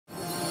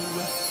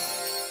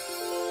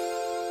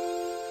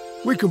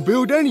We can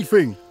build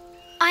anything.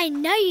 I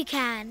know you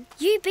can.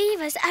 You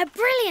beavers are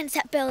brilliant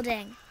at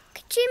building.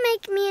 Could you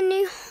make me a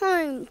new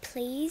home,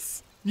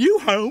 please? New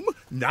home?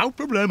 No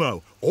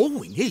problemo. All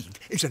we need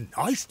is a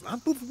nice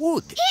lump of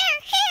wood.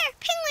 Here,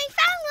 Pingwing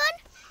found one.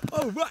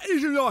 Oh, that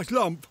is a nice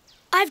lump.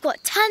 I've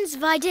got tons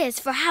of ideas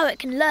for how it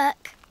can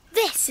look.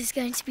 This is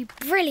going to be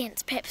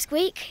brilliant,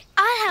 Pipsqueak.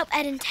 I'll help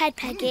Ed and Ted,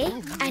 Peggy,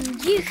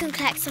 and you can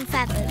collect some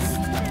feathers.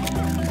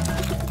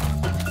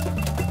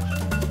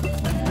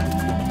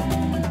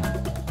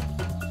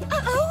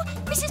 Uh-oh,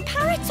 Mrs.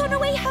 Parrot's on her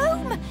way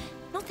home.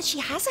 Not that she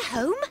has a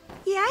home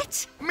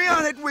yet. Me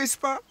on it,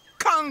 Whisper.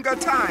 Conga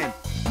time.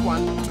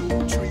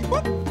 1, 2, 3,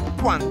 whoop.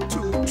 1,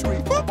 2, 3,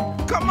 whoop.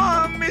 Come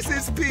on,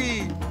 Mrs.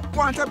 P.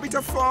 Want a bit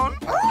of fun?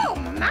 Oh,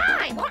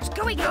 my, what's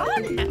going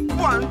on?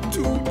 1,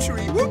 2,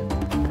 3, whoop.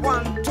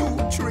 1,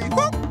 2, 3,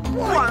 whoop.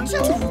 1, 2,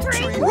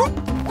 3, whoop.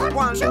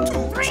 1, 2,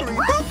 3,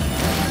 whoop.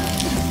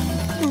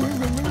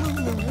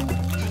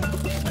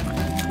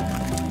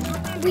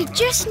 We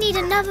just need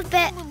another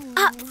bit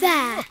up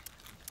there.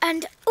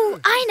 And, oh,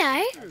 I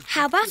know.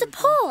 How about a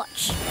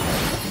porch?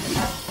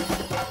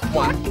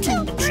 1,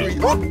 2, 3,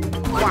 whoop.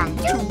 1,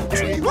 2,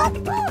 3,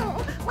 whoop.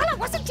 Oh, well, I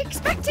wasn't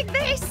expecting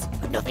this.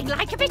 Nothing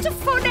like a bit of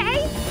fun,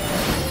 eh?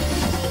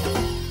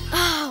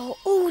 Oh,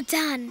 all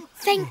done.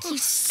 Thank you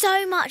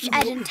so much,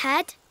 Ed and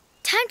Ted.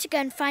 Time to go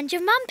and find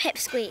your mum,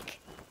 Pipsqueak.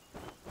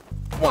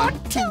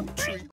 1, 2, 3.